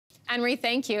Anne-Marie,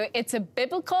 thank you. It's a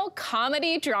biblical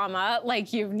comedy drama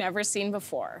like you've never seen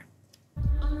before.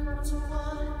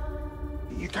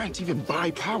 You can't even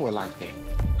buy power like that.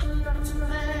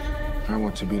 I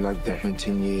want to be like that in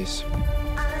 10 years.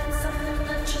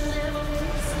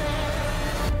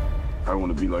 I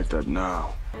want to be like that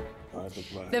now.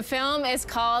 The film is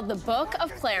called The Book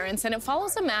of Clarence, and it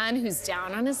follows a man who's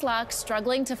down on his luck,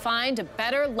 struggling to find a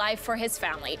better life for his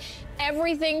family.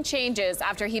 Everything changes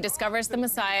after he discovers the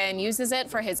Messiah and uses it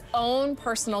for his own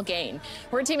personal gain.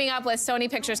 We're teaming up with Sony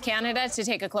Pictures Canada to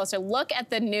take a closer look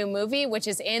at the new movie, which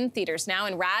is in theaters now,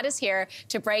 and Rad is here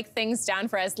to break things down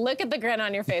for us. Look at the grin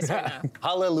on your face right now.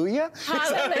 Hallelujah?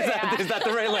 Hallelujah. Is that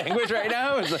the right language right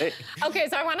now? Okay,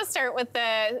 so I want to start with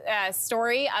the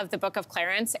story of the Book of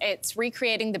Clarence. It's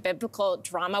recreating the biblical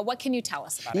drama. What can you tell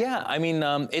us about it? Yeah, I mean,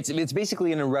 it's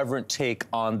basically an irreverent take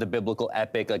on the biblical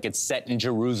epic. Like, it's set in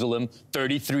Jerusalem,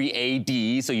 33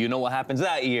 AD, so you know what happens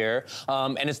that year.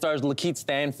 And it stars Lakeith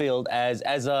Stanfield as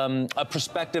a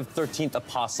prospective 13th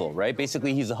apostle, right?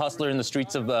 Basically, he's a hustler in the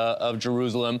streets of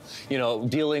Jerusalem, you know,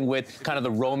 dealing with kind of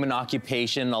the Roman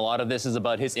occupation. A lot of this is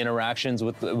about his interactions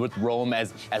with Rome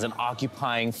as an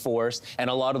occupying force, and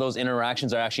a lot of those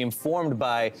interactions are actually informed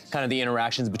by kind of the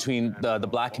interactions between the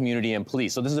Black community and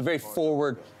police. So this is a very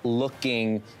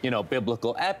forward-looking, you know,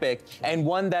 biblical epic, and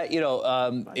one that, you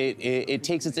know, it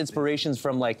takes its inspirations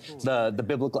from like the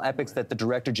biblical epics that the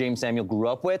director James Samuel grew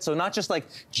up with. So not just like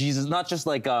Jesus, not just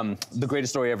like the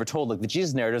greatest story ever told, like the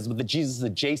Jesus narratives, but the Jesus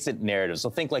adjacent narratives. So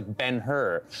think like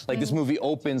Ben-Hur. Like this movie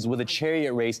opens with a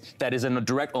chariot race that is in a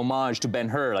direct homage to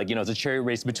Ben-Hur. Like, you know, it's a chariot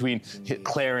race between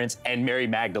Clarence and Mary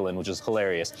Magdalene, which is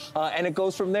hilarious. And it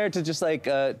goes from there to just like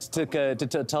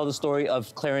to tell the story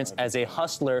of Clarence as a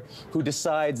hustler who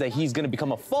decides that he's going to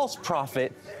become a false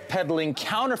prophet, peddling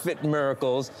counterfeit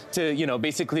miracles to, you know,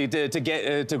 basically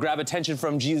to grab attention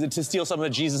from Jesus, to steal some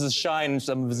of Jesus' shine,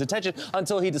 some of his attention,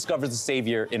 until he discovers the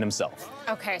Savior in himself.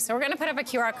 Okay, so we're going to put up a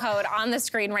QR code on the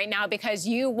screen right now because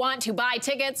you want to buy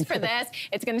tickets for this.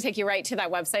 It's going to take you right to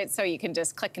that website, so you can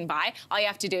just click and buy. All you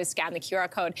have to do is scan the QR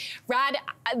code. Rad,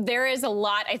 there is a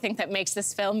lot, I think, that makes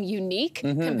this film unique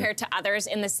compared to others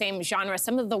in the same genre.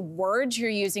 Some of the words you're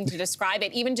using to describe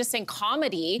it, even just saying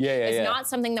comedy, is not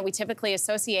something that we typically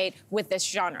associate with this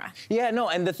genre. Yeah, no,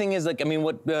 and the thing is, like, I mean,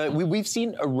 what we've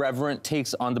seen irreverent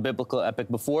takes on the biblical epic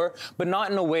before, but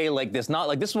not in a way like this. Not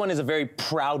like this one is a very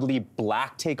proudly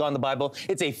Black take on the Bible.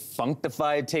 It's a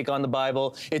functified take on the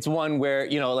Bible. It's one where,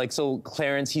 you know, like, so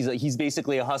Clarence, he's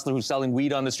basically a hustler who's selling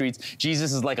weed on the streets.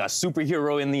 Jesus is like a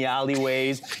superhero in the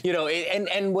alleyways, you know,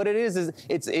 and what it is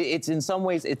it's in some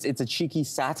ways it's a cheeky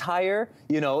satire,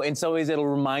 you know. In some ways it'll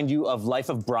remind you of Life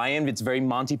of Brian. It's very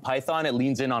Monty Python. It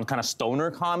leans in on kind of stoner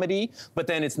comedy, but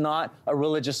then it's not a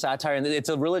religious satire. And it's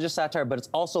a religious satire, but it's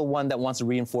also one that wants to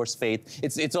reinforce faith.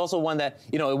 It's also one that,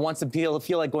 you know, it wants to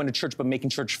feel like going to church, but making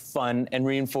church fun and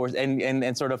reinforce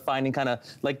and sort of finding kind of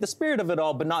like the spirit of it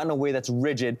all, but not in a way that's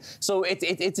rigid. So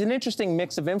it's an interesting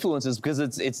mix of influences because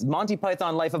it's Monty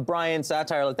Python, Life of Brian,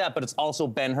 satire like that, but it's also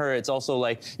Ben-Hur. It's also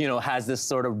like, you know, has this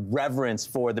sort of reverence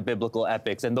for the biblical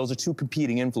epics, and those are two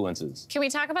competing influences. Can we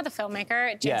talk about the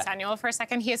filmmaker, James Samuel, for a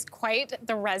second? He has quite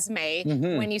the resume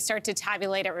when you start to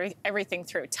tabulate everything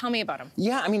through. Tell me about him.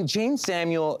 Yeah, I mean, James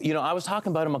Samuel, you know, I was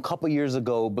talking about him a couple years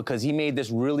ago because he made this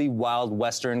really wild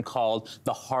Western called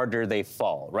The Harder They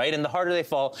Fall, right? And The Harder They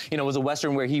Fall, you know, was a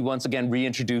Western where he once again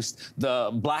reintroduced the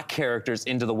Black characters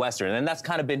into the Western. And that's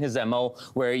kind of been his MO,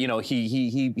 where, you know,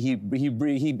 he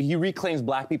reclaims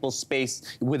Black people's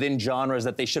space within genres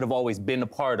that they should have always been a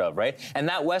part of, right? And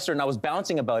that Western, I was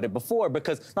bouncing about it before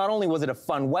because not only was it a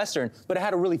fun Western, but it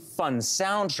had a really fun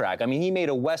soundtrack. I mean, he made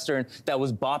a Western that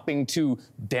was bopping to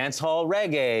dancehall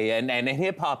reggae and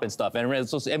hip hop and stuff. And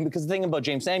because the thing about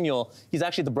James Samuel, he's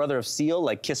actually the brother of Seal,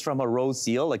 like Kiss from a Rose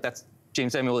Seal, like that's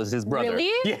James Samuel is his brother.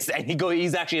 Really? Yes, and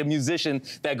he's actually a musician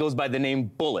that goes by the name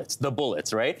Bullets, the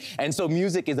Bullets, right? And so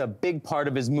music is a big part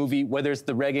of his movie, whether it's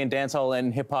the reggae and dancehall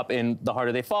and hip hop in The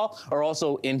Harder They Fall, or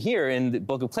also in here in the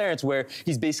Book of Clarence, where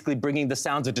he's basically bringing the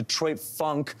sounds of Detroit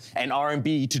funk and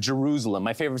R&B to Jerusalem.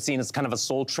 My favorite scene is kind of a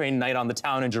Soul Train night on the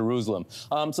town in Jerusalem.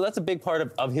 So that's a big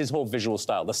part of his whole visual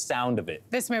style, the sound of it.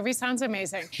 This movie sounds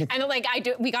amazing. And like,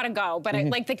 we gotta go, but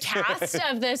like the cast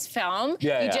of this film,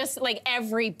 just like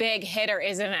every big hitter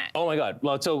is in it. Oh my God.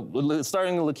 Well, so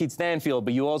starting with Lakeith Stanfield,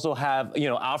 but you also have, you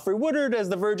know, Alfred Woodard as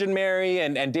the Virgin Mary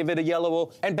and David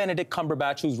Oyelowo and Benedict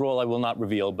Cumberbatch, whose role I will not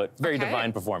reveal, but very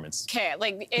divine performance. Okay,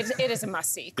 like it is a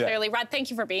must-see, clearly. Rod, thank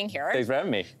you for being here. Thanks for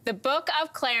having me. The Book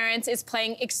of Clarence is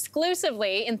playing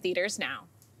exclusively in theaters now.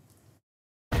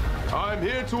 I'm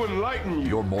here to enlighten you.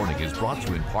 Your morning is brought to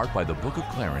you in part by The Book of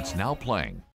Clarence, now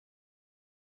playing.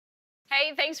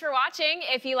 Hey, thanks for watching.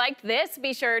 If you liked this,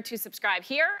 be sure to subscribe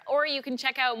here, or you can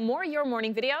check out more Your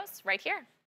Morning videos right here.